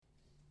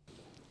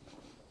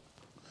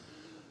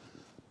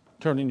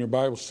Turning your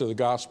Bibles to the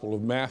Gospel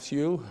of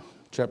Matthew,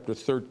 chapter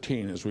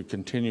 13, as we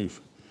continue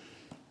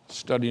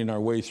studying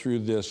our way through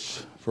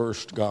this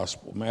first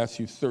Gospel.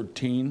 Matthew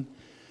 13,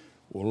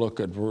 we'll look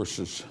at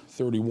verses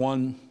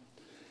 31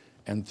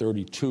 and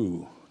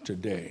 32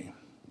 today.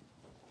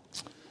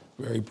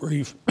 Very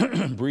brief,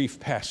 brief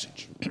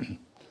passage.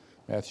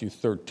 Matthew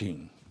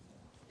 13,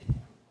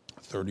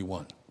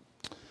 31.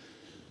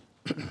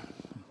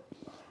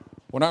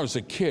 When I was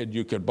a kid,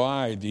 you could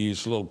buy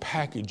these little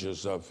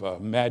packages of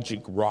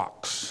magic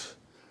rocks.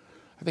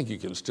 I think you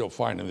can still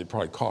find them. They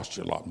probably cost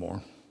you a lot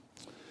more.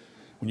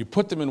 When you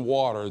put them in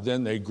water,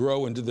 then they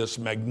grow into this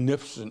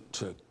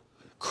magnificent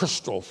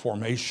crystal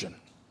formation.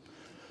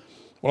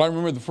 Well, I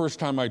remember the first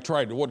time I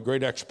tried it, what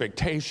great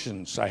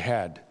expectations I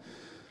had.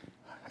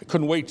 I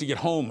couldn't wait to get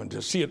home and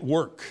to see it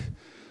work.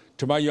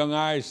 To my young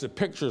eyes, the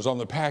pictures on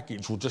the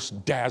package were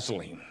just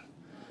dazzling.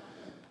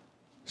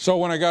 So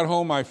when I got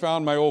home, I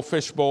found my old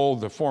fish bowl,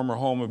 the former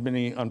home of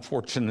many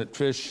unfortunate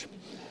fish.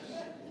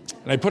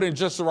 And I put in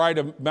just the right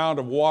amount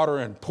of water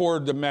and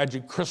poured the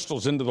magic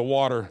crystals into the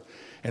water.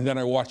 And then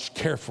I watched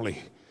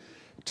carefully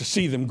to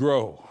see them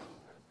grow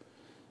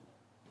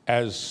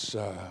as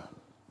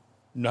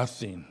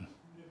nothing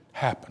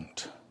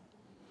happened.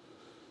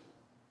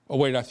 Oh,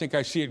 wait, I think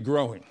I see it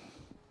growing.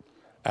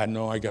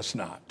 No, I guess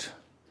not.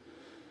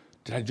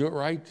 Did I do it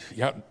right?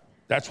 Yeah,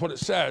 that's what it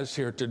says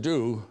here to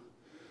do.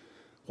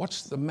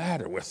 What's the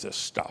matter with this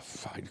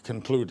stuff? I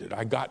concluded.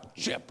 I got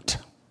gypped.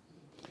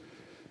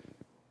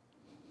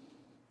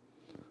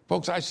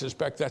 Folks, I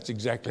suspect that's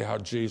exactly how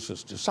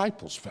Jesus'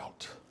 disciples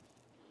felt.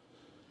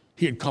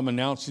 He had come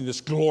announcing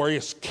this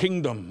glorious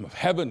kingdom of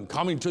heaven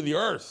coming to the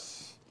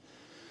earth.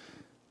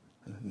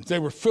 They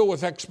were filled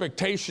with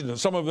expectation, and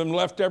some of them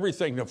left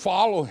everything to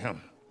follow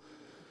him.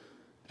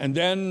 And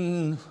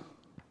then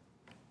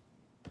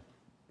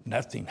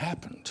nothing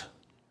happened.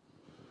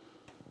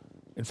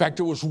 In fact,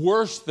 it was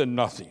worse than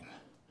nothing.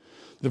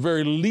 The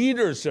very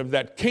leaders of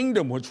that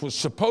kingdom, which was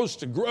supposed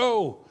to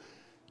grow,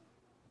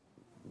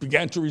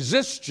 began to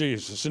resist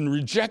Jesus and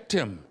reject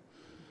him.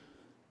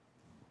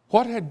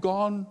 What had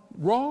gone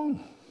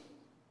wrong?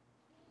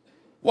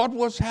 What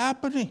was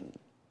happening?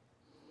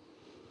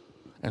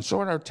 And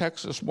so in our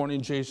text this morning,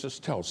 Jesus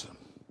tells them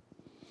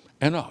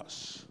and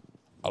us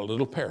a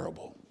little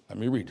parable. Let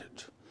me read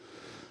it.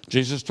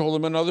 Jesus told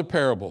them another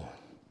parable.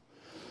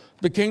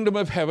 The kingdom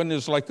of heaven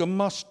is like a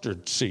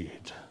mustard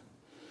seed,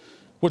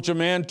 which a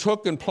man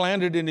took and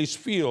planted in his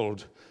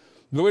field.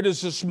 Though it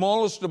is the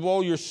smallest of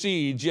all your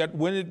seeds, yet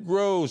when it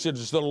grows, it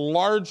is the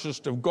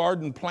largest of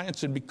garden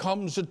plants and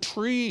becomes a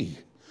tree,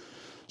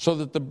 so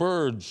that the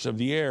birds of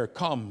the air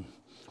come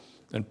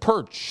and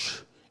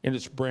perch in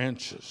its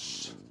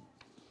branches.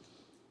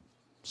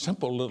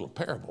 Simple little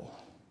parable.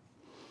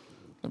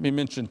 Let me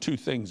mention two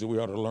things that we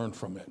ought to learn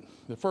from it.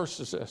 The first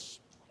is this.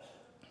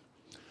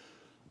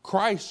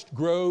 Christ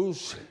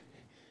grows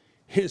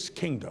his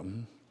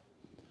kingdom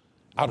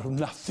out of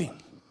nothing.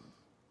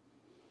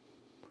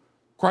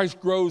 Christ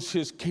grows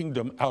his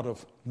kingdom out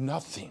of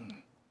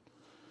nothing.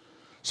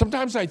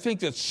 Sometimes I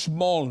think that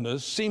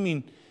smallness,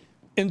 seeming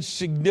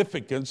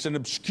insignificance and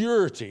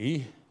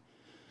obscurity,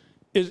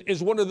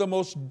 is one of the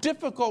most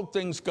difficult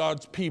things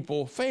God's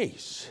people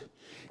face.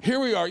 Here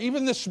we are,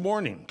 even this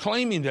morning,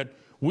 claiming that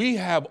we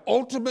have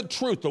ultimate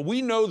truth, that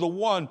we know the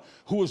one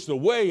who is the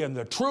way and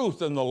the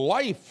truth and the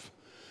life,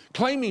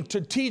 claiming to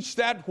teach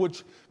that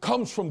which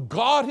comes from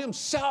God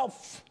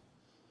himself.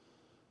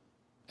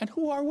 And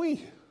who are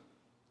we?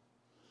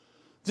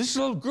 This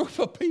little group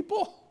of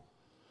people?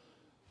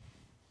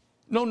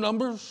 No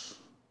numbers,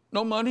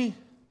 no money,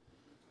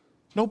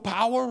 no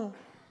power,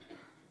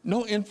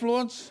 no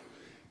influence.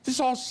 This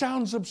all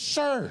sounds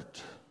absurd.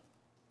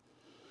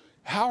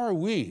 How are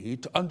we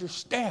to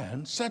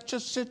understand such a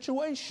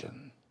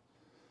situation?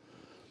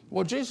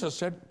 Well, Jesus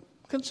said,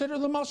 consider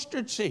the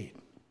mustard seed.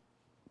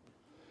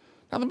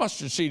 Now, the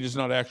mustard seed is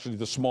not actually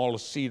the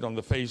smallest seed on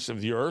the face of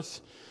the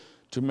earth.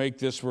 To make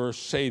this verse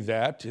say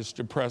that is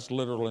to press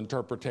literal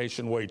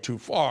interpretation way too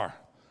far.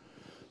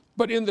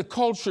 But in the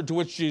culture to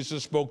which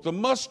Jesus spoke, the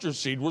mustard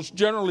seed was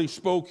generally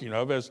spoken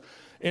of as,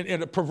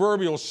 in a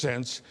proverbial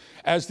sense,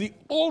 as the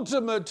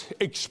ultimate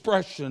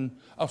expression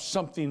of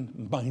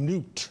something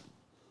minute.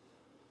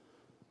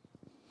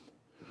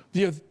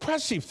 The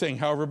impressive thing,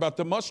 however, about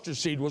the mustard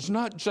seed was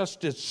not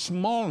just its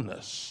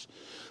smallness,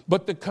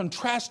 but the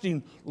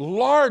contrasting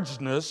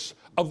largeness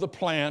of the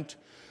plant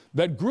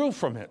that grew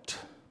from it.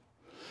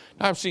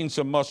 Now, I've seen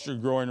some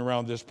mustard growing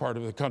around this part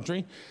of the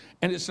country,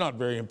 and it's not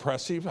very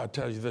impressive, I'll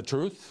tell you the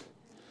truth.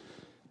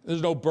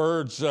 There's no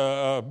birds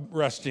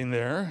resting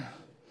there.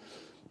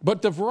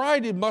 But the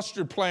variety of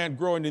mustard plant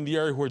growing in the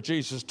area where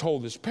Jesus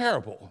told this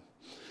parable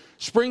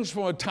springs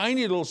from a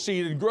tiny little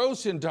seed and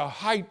grows into a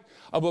height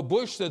of a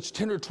bush that's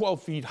 10 or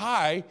 12 feet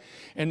high,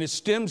 and its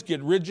stems get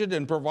rigid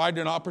and provide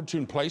an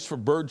opportune place for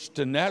birds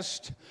to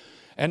nest,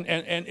 and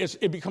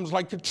it becomes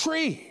like a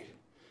tree,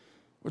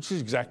 which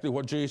is exactly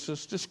what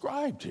Jesus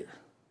described here.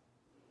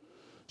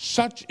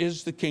 Such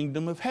is the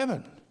kingdom of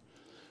heaven.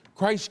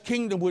 Christ's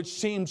kingdom, which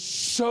seems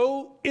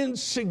so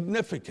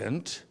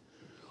insignificant,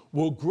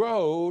 will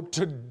grow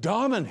to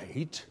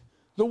dominate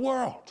the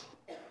world.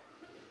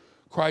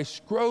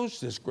 Christ grows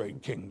this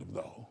great kingdom,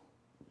 though,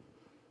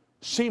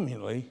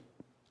 seemingly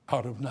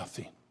out of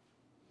nothing.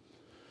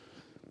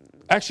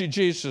 Actually,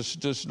 Jesus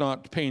does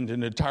not paint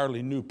an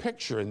entirely new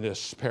picture in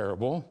this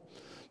parable.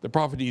 The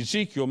prophet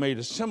Ezekiel made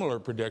a similar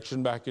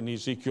prediction back in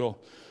Ezekiel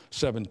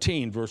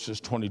 17, verses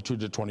 22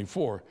 to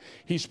 24.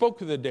 He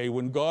spoke of the day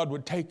when God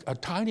would take a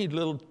tiny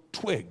little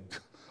twig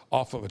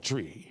off of a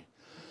tree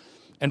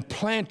and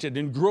plant it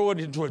and grow it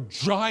into a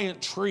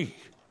giant tree,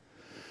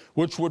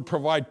 which would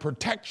provide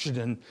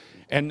protection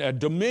and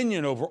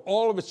dominion over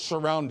all of its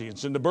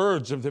surroundings, and the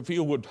birds of the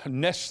field would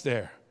nest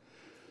there.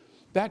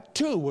 That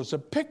too was a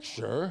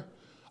picture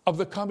of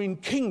the coming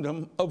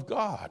kingdom of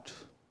God.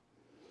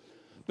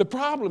 The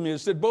problem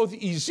is that both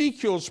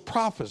Ezekiel's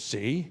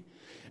prophecy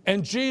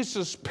and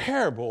Jesus'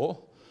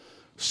 parable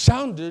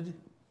sounded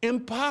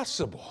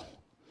impossible.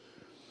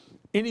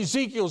 In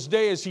Ezekiel's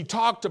day, as he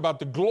talked about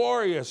the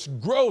glorious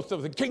growth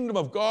of the kingdom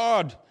of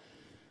God,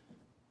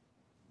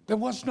 there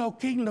was no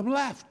kingdom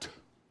left.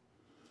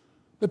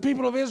 The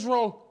people of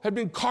Israel had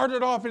been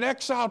carted off in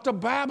exile to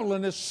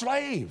Babylon as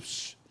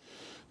slaves.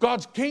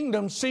 God's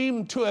kingdom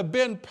seemed to have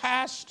been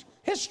past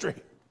history.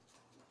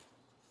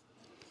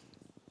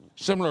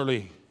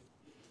 Similarly,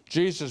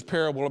 Jesus'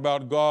 parable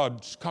about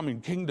God's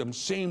coming kingdom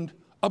seemed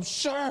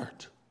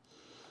absurd.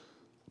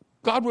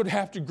 God would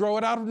have to grow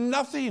it out of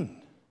nothing.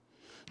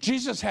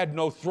 Jesus had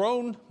no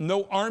throne,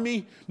 no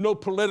army, no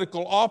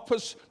political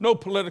office, no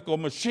political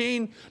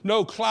machine,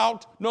 no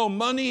clout, no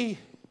money.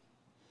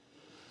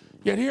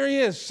 Yet here he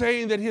is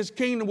saying that his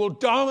kingdom will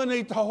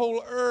dominate the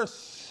whole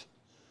earth,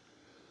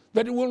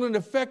 that it will in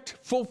effect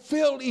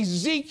fulfill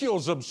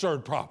Ezekiel's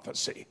absurd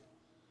prophecy.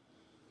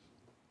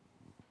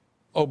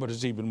 Oh, but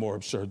it's even more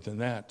absurd than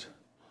that.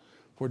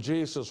 For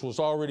Jesus was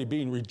already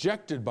being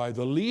rejected by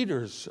the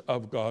leaders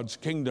of God's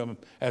kingdom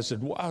as it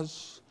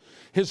was.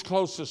 His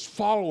closest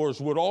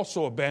followers would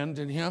also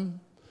abandon him,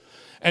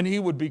 and he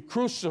would be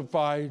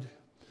crucified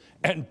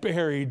and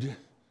buried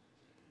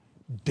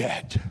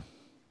dead.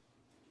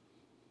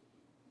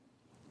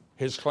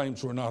 His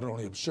claims were not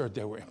only absurd,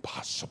 they were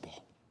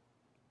impossible.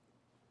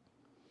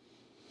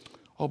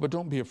 Oh, but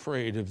don't be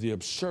afraid of the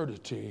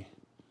absurdity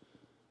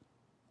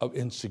of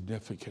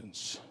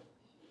insignificance.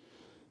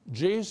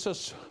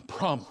 Jesus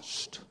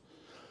promised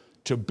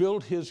to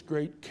build his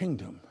great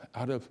kingdom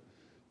out of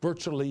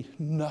virtually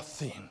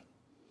nothing,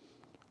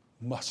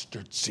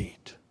 mustard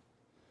seed.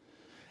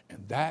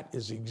 And that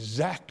is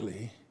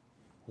exactly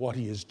what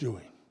he is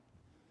doing.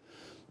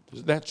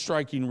 That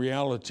striking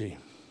reality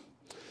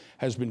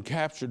has been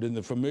captured in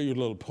the familiar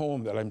little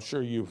poem that I'm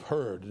sure you've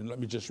heard. And let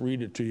me just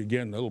read it to you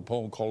again, a little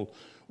poem called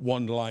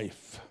One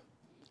Life.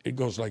 It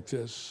goes like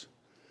this.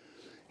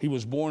 He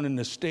was born in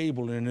a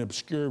stable in an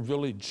obscure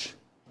village.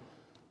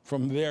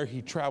 From there,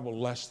 he traveled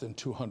less than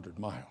 200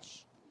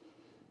 miles.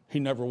 He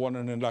never won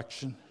an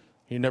election.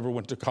 He never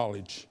went to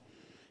college.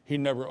 He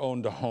never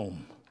owned a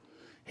home.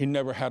 He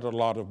never had a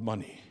lot of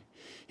money.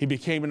 He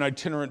became an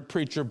itinerant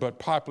preacher, but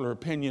popular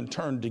opinion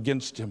turned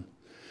against him.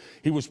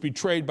 He was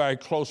betrayed by a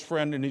close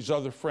friend, and his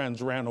other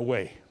friends ran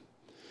away.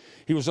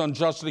 He was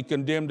unjustly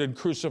condemned and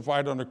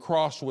crucified on a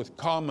cross with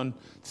common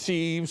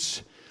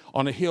thieves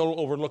on a hill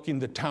overlooking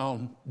the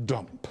town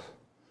dump.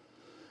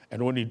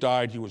 And when he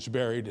died, he was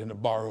buried in a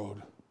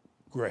borrowed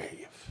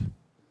grave.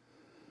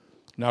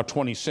 Now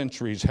 20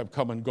 centuries have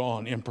come and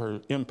gone.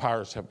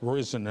 Empires have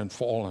risen and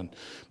fallen.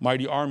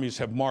 Mighty armies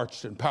have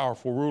marched and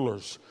powerful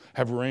rulers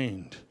have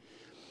reigned.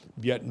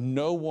 Yet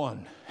no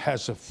one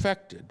has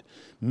affected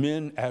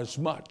men as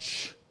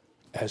much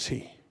as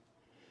he.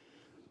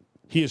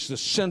 He is the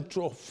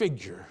central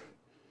figure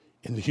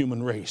in the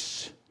human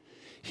race.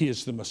 He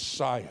is the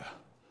Messiah,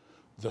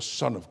 the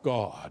Son of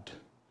God.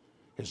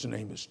 His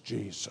name is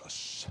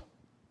Jesus.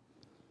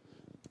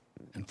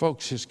 And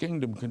folks, his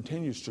kingdom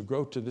continues to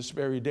grow to this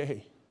very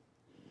day.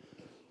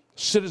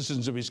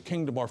 Citizens of his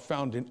kingdom are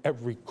found in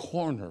every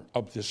corner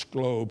of this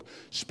globe,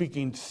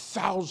 speaking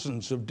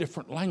thousands of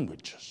different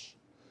languages.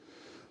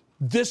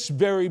 This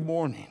very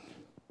morning,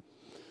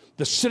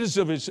 the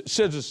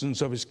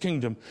citizens of his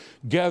kingdom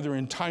gather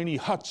in tiny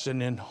huts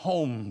and in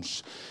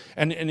homes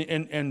and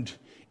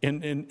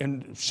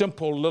in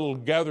simple little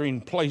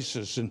gathering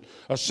places and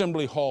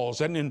assembly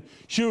halls and in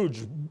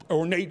huge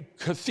ornate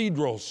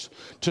cathedrals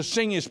to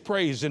sing his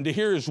praise and to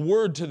hear his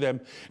word to them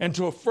and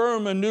to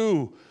affirm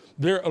anew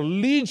their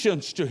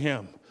allegiance to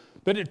him,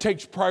 that it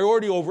takes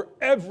priority over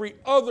every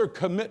other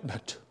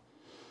commitment.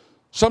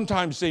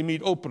 Sometimes they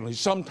meet openly,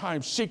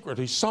 sometimes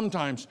secretly,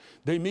 sometimes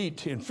they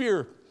meet in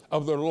fear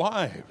of their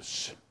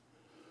lives.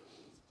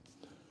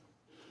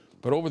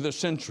 But over the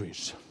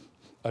centuries,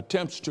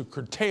 attempts to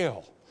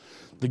curtail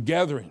the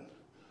gathering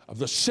of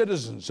the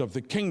citizens of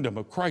the kingdom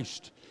of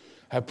Christ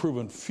have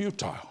proven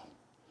futile.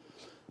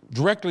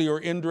 Directly or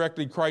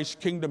indirectly, Christ's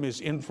kingdom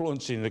is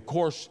influencing the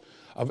course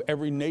of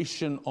every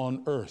nation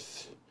on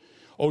earth.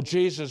 Oh,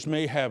 Jesus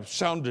may have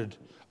sounded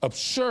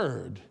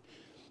absurd,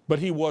 but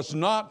he was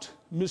not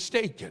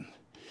mistaken.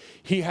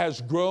 He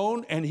has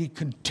grown and he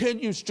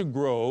continues to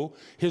grow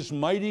his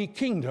mighty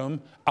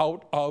kingdom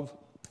out of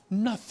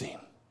nothing.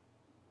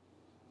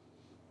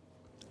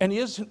 And he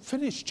isn't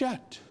finished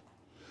yet.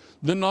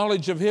 The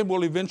knowledge of him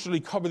will eventually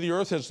cover the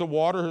earth as the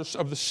waters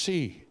of the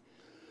sea.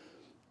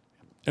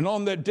 And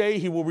on that day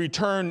he will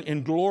return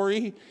in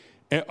glory.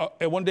 And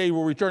one day he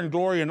will return in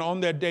glory, and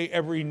on that day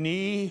every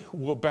knee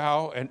will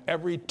bow and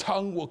every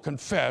tongue will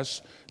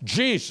confess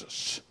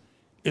Jesus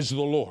is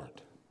the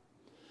Lord.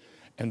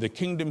 And the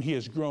kingdom he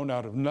has grown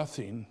out of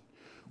nothing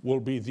will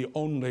be the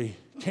only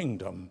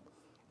kingdom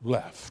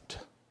left.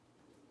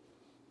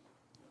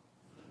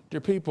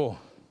 Dear people,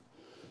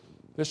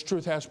 this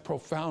truth has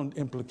profound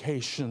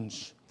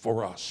implications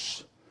for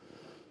us,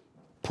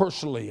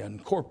 personally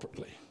and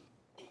corporately.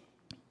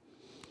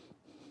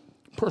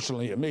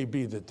 Personally, it may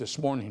be that this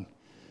morning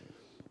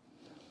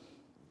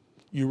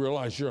you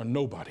realize you're a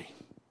nobody,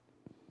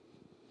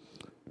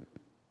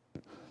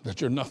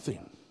 that you're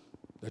nothing,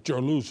 that you're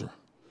a loser,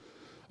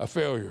 a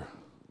failure,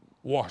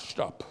 washed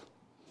up,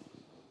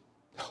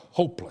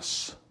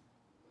 hopeless.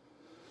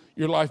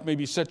 Your life may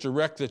be such a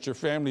wreck that your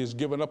family has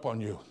given up on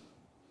you,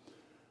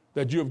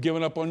 that you have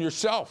given up on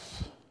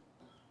yourself.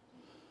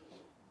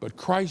 But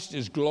Christ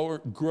is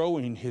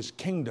growing his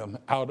kingdom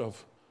out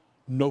of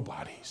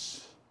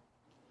nobodies.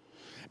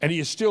 And he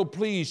is still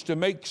pleased to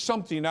make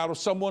something out of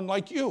someone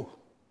like you.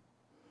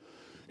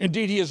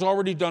 Indeed, he has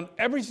already done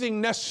everything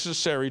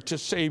necessary to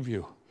save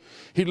you.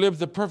 He lived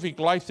the perfect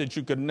life that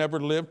you could never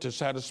live to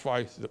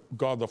satisfy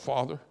God the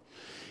Father.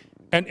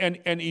 And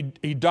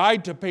he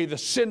died to pay the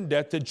sin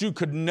debt that you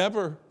could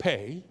never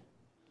pay.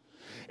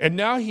 And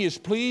now he is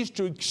pleased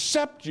to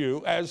accept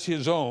you as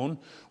his own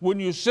when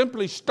you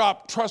simply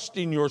stop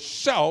trusting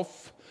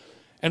yourself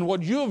and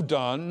what you have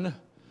done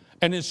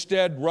and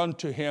instead run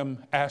to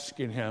him,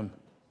 asking him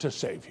to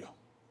save you.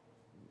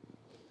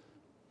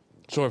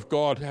 So if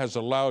God has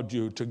allowed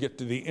you to get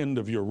to the end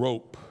of your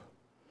rope,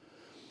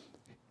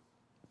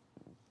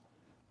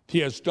 he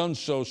has done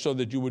so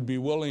that you would be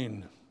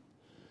willing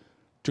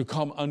to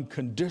come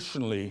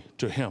unconditionally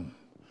to him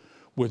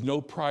with no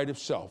pride of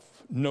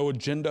self, no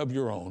agenda of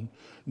your own,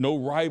 no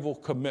rival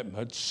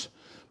commitments,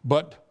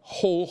 but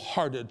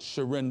wholehearted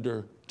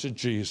surrender to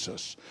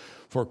Jesus.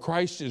 For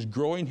Christ is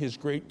growing his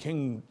great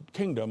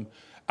kingdom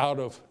out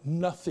of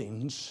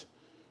nothings,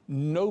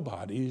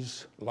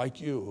 nobodies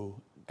like you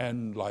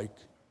and like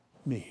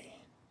me,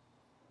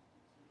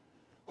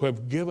 who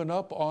have given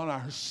up on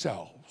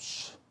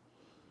ourselves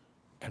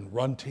and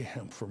run to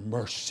him for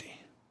mercy.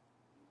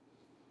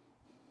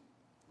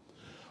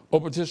 Oh,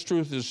 but this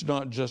truth is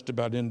not just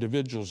about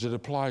individuals. It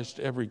applies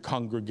to every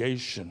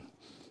congregation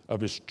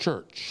of his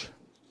church.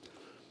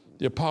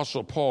 The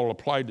Apostle Paul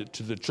applied it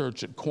to the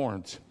church at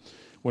Corinth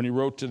when he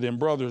wrote to them,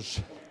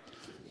 brothers,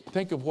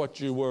 think of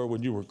what you were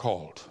when you were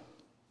called.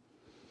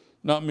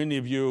 Not many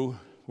of you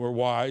were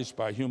wise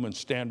by human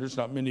standards.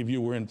 Not many of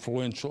you were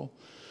influential.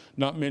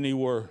 Not many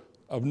were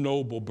of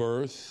noble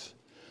birth.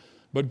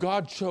 But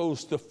God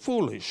chose the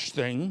foolish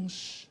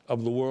things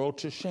of the world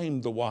to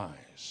shame the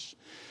wise.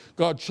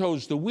 God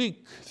chose the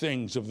weak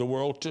things of the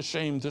world to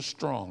shame the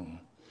strong.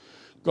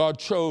 God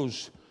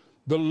chose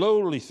the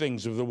lowly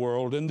things of the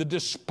world and the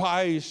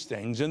despised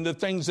things and the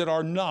things that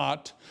are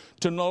not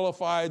to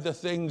nullify the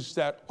things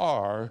that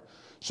are,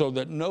 so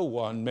that no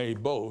one may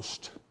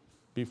boast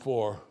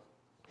before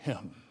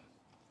him.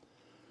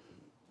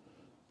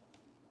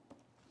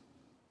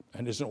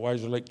 And isn't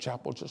Weiser Lake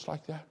Chapel just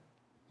like that?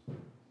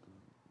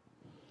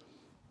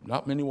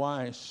 Not many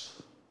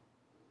wise,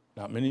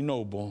 not many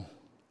noble,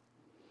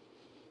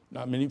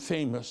 not many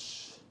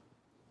famous,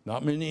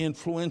 not many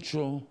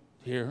influential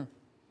here.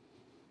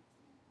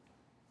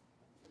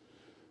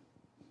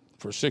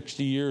 For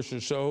 60 years or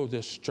so,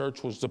 this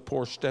church was the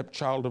poor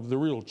stepchild of the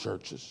real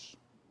churches.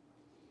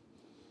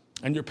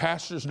 And your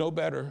pastors know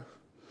better.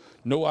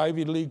 No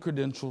Ivy League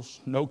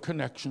credentials, no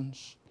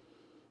connections,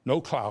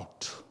 no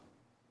clout.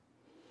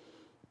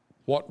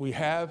 What we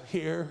have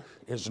here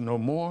is no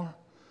more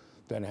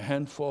than a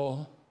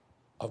handful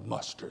of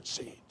mustard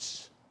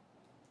seeds.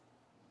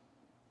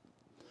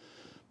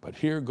 But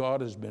here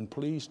God has been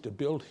pleased to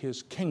build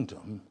his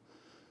kingdom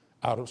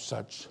out of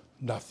such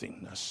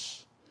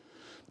nothingness,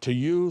 to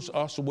use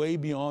us way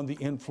beyond the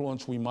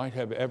influence we might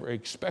have ever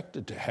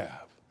expected to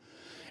have.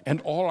 And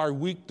all our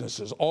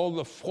weaknesses, all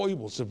the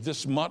foibles of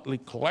this motley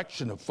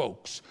collection of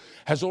folks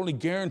has only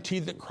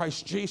guaranteed that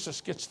Christ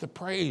Jesus gets the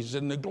praise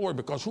and the glory,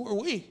 because who are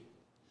we?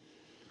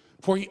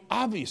 For he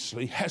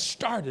obviously has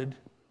started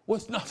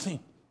with nothing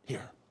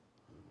here.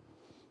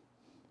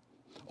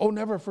 Oh,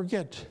 never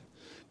forget,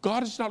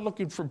 God is not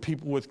looking for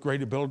people with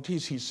great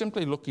abilities. He's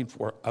simply looking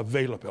for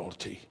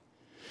availability.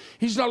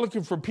 He's not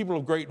looking for people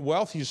of great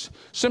wealth. He's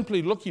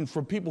simply looking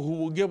for people who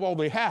will give all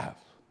they have.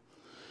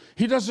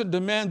 He doesn't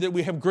demand that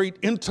we have great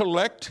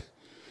intellect.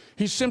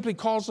 He simply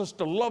calls us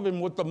to love him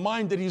with the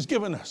mind that he's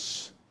given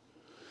us.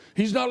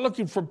 He's not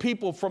looking for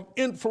people from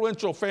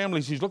influential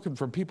families. He's looking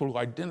for people who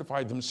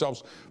identify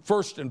themselves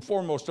first and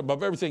foremost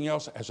above everything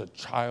else as a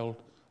child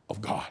of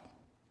God.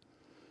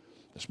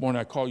 This morning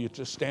I call you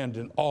to stand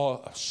in awe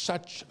of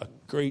such a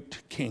great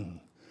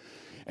King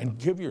and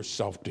give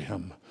yourself to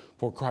him.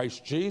 For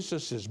Christ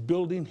Jesus is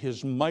building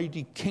his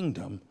mighty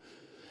kingdom,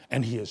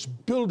 and he is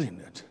building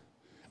it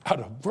out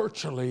of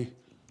virtually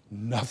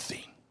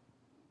nothing.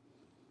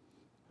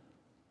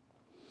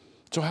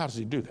 So how does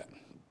he do that?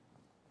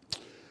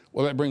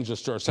 Well, that brings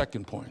us to our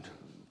second point,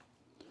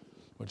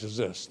 which is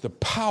this. The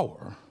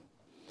power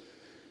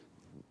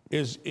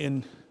is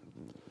in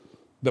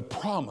the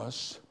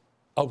promise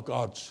of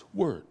God's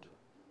word.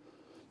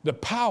 The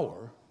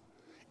power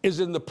is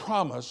in the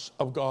promise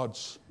of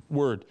God's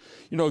word.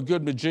 You know, a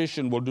good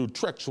magician will do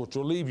tricks which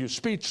will leave you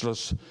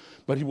speechless,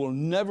 but he will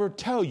never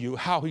tell you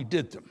how he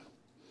did them.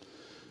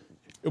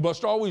 It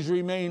must always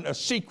remain a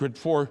secret,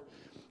 for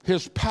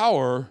his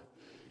power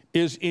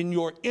is in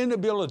your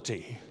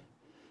inability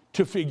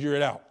to figure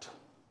it out.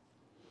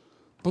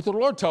 But the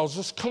Lord tells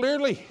us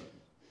clearly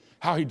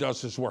how he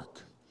does his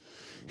work.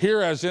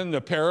 Here, as in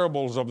the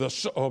parables of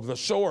the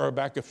sower,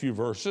 back a few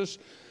verses,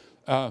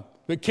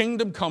 the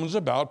kingdom comes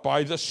about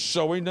by the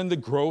sowing and the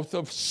growth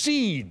of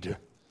seed.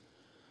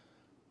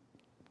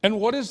 And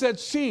what is that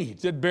seed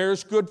that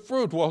bears good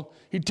fruit? Well,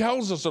 he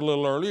tells us a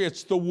little earlier,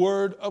 it's the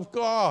word of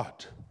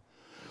God.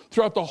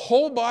 Throughout the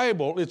whole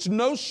Bible, it's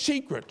no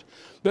secret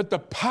that the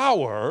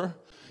power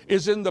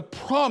is in the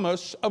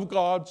promise of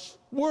God's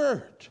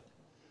word.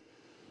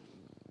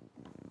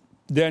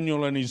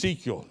 Daniel and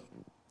Ezekiel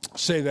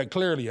say that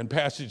clearly in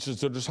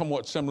passages that are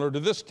somewhat similar to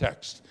this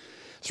text.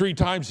 3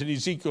 times in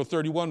Ezekiel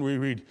 31 we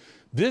read,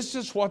 "This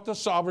is what the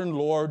sovereign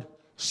Lord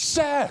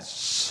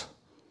says,"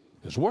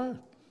 his word.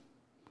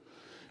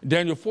 In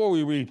Daniel 4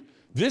 we read,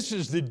 "This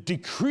is the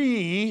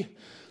decree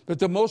that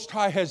the Most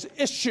High has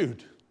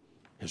issued,"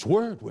 his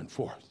word went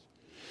forth.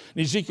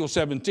 In Ezekiel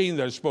 17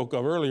 that I spoke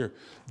of earlier,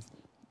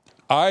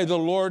 "I, the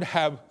Lord,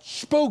 have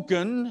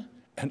spoken,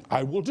 and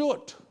I will do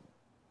it."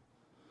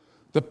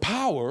 The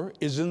power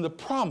is in the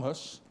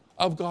promise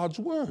of God's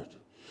word.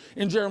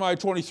 In Jeremiah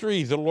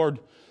 23, the Lord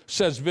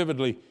says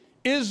vividly,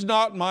 "Is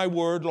not my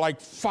word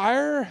like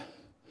fire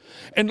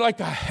and like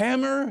a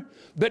hammer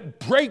that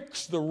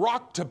breaks the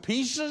rock to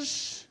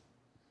pieces?"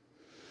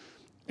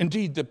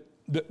 Indeed,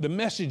 the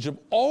message of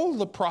all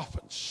the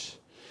prophets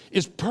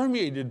is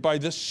permeated by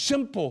this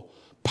simple,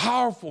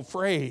 powerful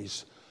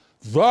phrase,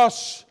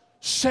 "Thus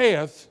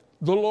saith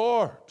the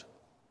Lord."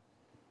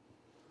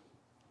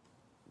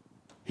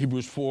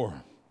 Hebrews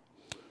 4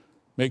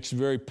 makes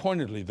very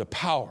pointedly the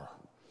power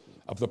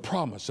of the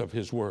promise of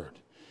his word.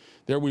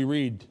 There we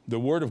read, "The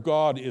word of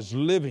God is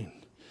living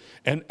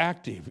and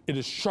active. It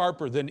is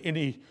sharper than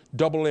any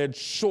double-edged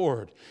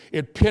sword.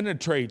 It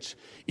penetrates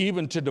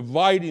even to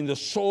dividing the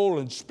soul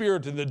and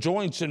spirit and the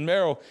joints and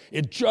marrow.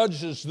 It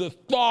judges the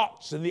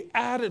thoughts and the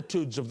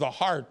attitudes of the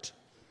heart."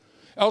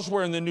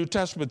 Elsewhere in the New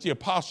Testament, the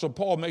Apostle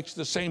Paul makes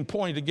the same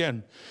point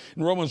again.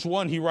 In Romans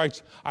 1, he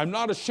writes, "I'm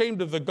not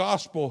ashamed of the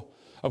gospel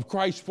of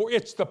Christ, for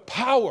it's the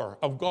power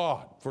of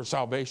God for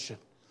salvation."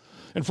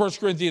 In 1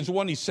 Corinthians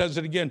 1, he says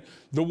it again,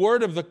 "The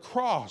word of the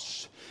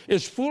cross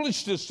is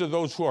foolishness to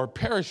those who are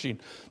perishing,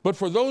 but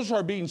for those who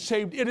are being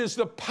saved, it is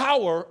the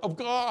power of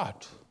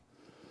God."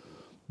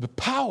 The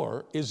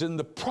power is in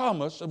the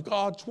promise of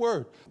God's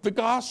word, the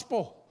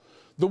gospel,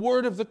 the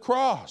word of the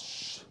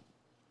cross,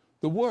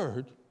 the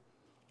word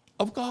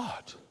of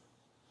God.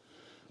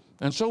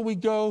 And so we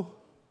go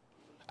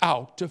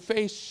out to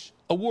face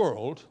a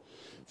world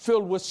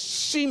filled with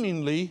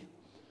seemingly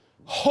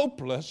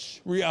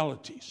hopeless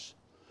realities.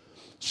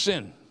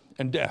 Sin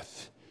and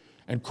death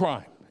and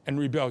crime and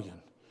rebellion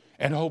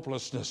and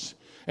hopelessness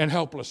and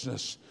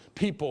helplessness.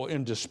 People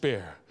in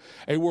despair.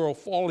 A world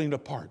falling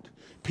apart.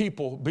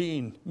 People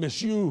being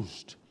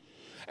misused.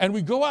 And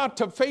we go out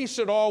to face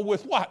it all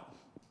with what?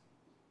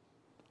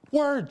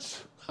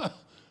 Words.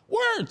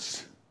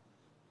 Words.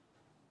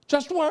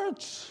 Just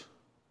words.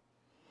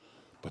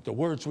 But the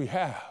words we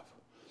have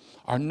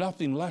are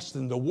nothing less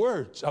than the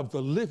words of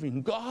the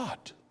living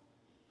God.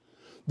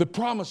 The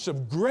promise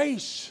of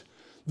grace,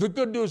 the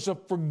good news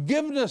of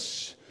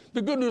forgiveness,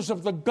 the good news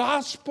of the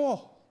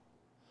gospel.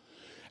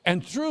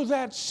 And through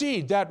that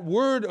seed, that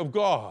word of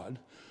God,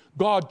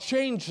 God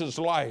changes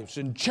lives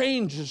and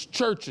changes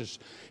churches.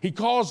 He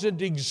calls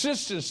into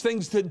existence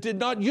things that did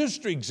not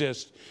used to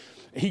exist.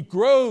 He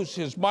grows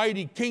his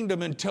mighty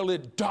kingdom until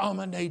it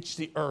dominates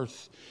the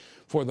earth.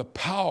 For the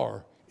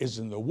power is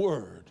in the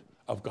word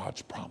of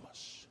God's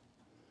promise.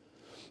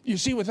 You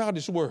see, without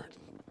his word,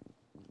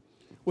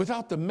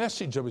 without the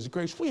message of his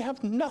grace, we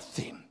have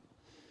nothing.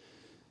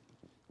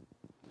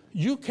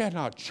 You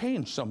cannot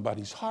change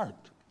somebody's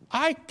heart.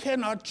 I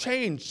cannot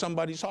change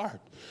somebody's heart.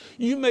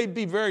 You may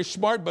be very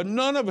smart, but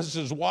none of us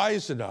is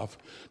wise enough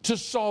to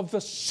solve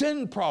the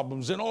sin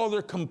problems and all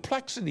their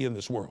complexity in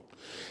this world.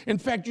 In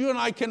fact, you and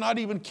I cannot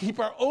even keep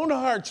our own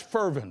hearts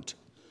fervent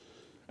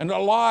and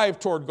alive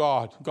toward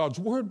God. God's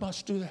word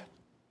must do that.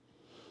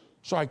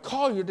 So I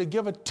call you to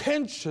give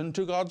attention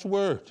to God's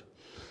word.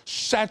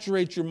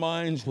 Saturate your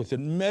minds with it.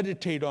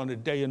 Meditate on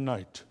it day and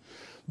night.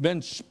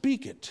 Then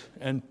speak it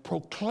and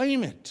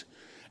proclaim it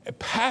and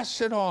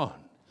pass it on.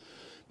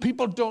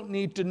 People don't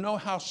need to know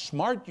how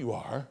smart you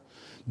are.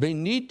 They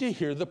need to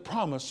hear the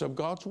promise of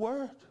God's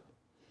word.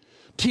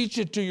 Teach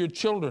it to your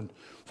children,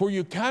 for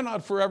you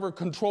cannot forever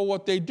control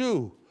what they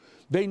do.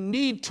 They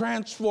need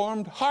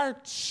transformed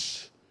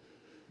hearts.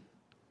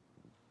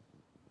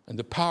 And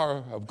the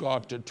power of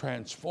God to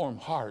transform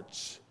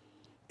hearts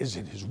is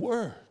in his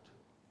word.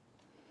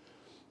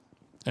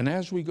 And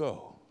as we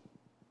go,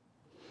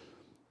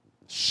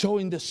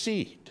 sowing the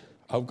seed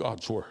of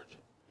God's word,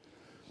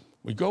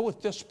 we go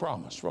with this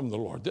promise from the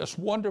Lord, this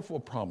wonderful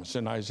promise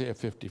in Isaiah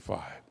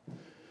 55.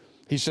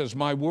 He says,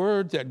 my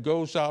word that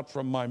goes out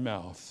from my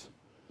mouth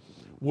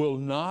will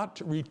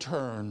not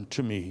return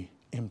to me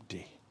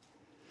empty,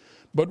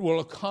 but will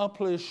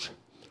accomplish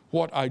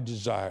what I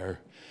desire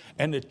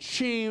and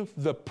achieve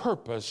the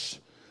purpose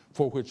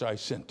for which I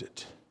sent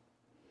it.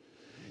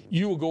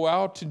 You will go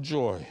out in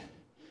joy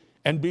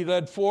and be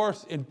led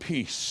forth in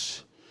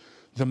peace.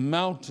 The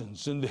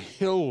mountains and the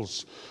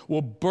hills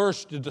will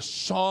burst into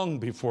song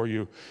before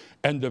you,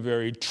 and the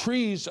very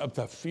trees of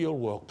the field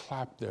will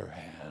clap their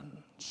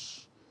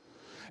hands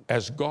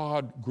as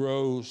God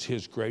grows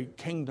his great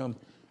kingdom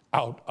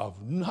out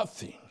of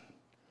nothing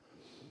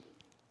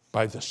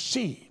by the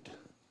seed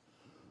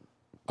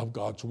of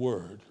God's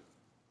word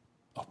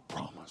of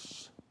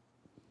promise.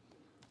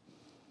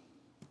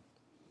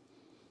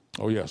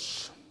 Oh,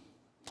 yes.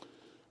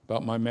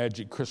 About my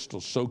magic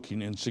crystals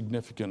soaking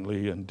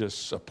insignificantly and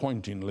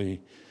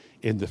disappointingly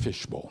in the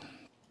fishbowl.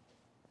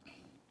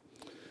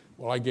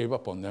 Well, I gave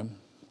up on them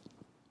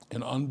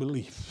in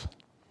unbelief.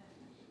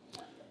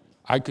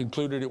 I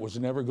concluded it was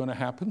never going to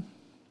happen,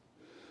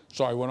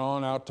 so I went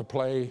on out to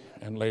play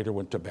and later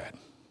went to bed.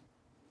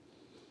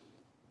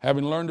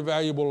 Having learned a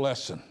valuable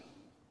lesson,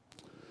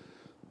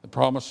 the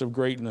promise of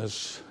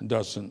greatness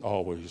doesn't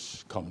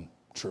always come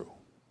true.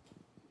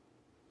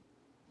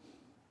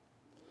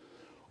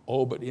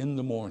 Oh, but in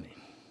the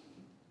morning,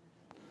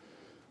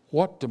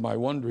 what to my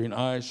wondering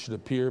eyes should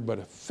appear but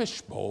a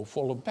fishbowl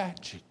full of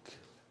magic,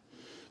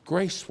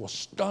 graceful,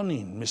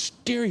 stunning,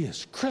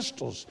 mysterious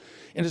crystals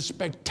in a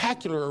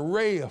spectacular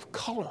array of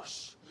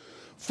colors,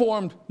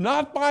 formed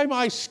not by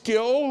my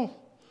skill,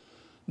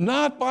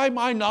 not by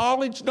my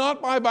knowledge,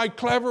 not by my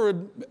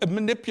clever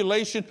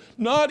manipulation,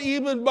 not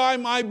even by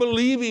my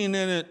believing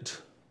in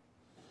it,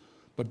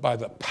 but by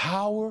the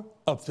power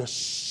of the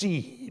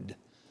seed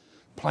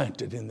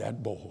planted in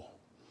that bowl,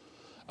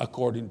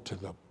 according to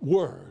the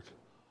word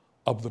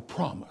of the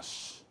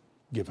promise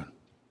given.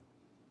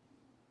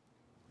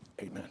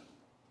 Amen.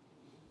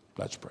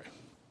 Let's pray.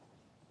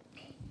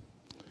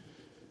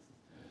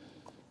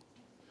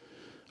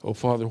 Oh,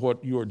 Father,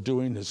 what you are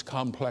doing is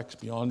complex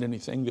beyond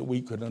anything that we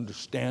could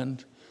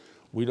understand.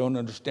 We don't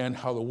understand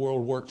how the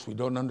world works. We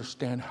don't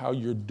understand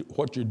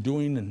what you're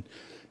doing and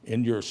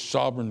in your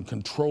sovereign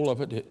control of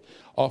it. It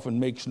often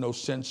makes no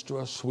sense to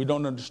us. We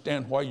don't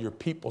understand why your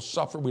people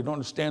suffer. We don't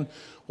understand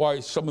why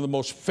some of the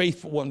most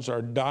faithful ones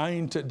are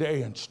dying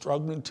today and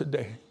struggling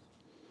today.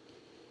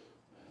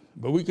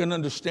 But we can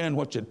understand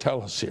what you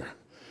tell us here,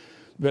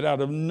 that out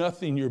of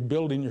nothing you're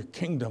building your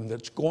kingdom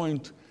that's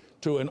going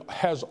to and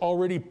has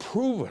already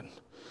proven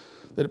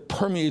that it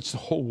permeates the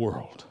whole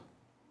world.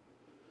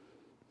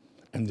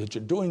 And that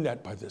you're doing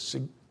that by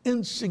the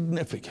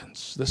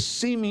insignificance, the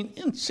seeming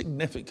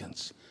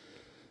insignificance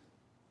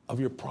of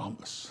your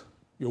promise,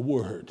 your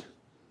word,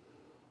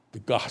 the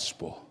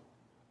gospel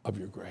of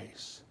your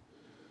grace.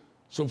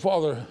 So,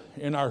 Father,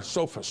 in our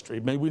sophistry,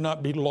 may we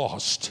not be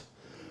lost,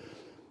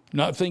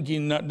 not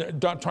thinking,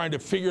 not trying to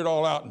figure it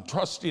all out and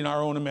trusting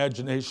our own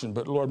imagination,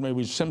 but Lord, may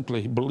we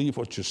simply believe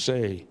what you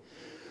say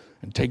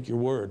and take your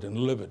word and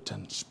live it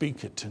and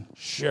speak it and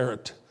share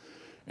it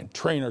and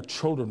train our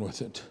children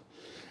with it.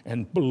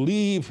 And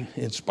believe,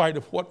 in spite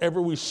of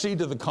whatever we see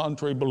to the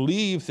contrary,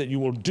 believe that you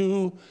will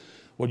do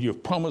what you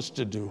have promised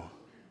to do.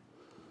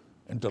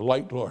 And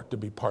delight, Lord, to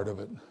be part of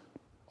it.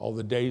 All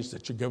the days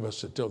that you give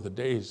us until the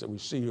days that we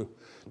see you,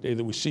 the day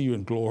that we see you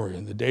in glory,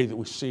 and the day that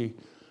we see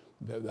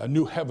a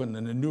new heaven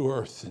and a new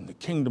earth and the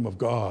kingdom of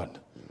God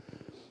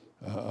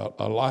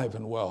alive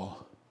and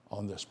well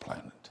on this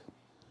planet.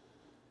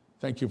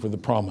 Thank you for the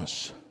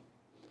promise.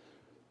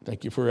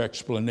 Thank you for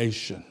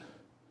explanation.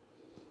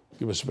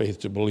 Give us faith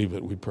to believe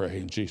it, we pray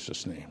in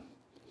Jesus' name.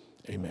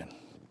 Amen.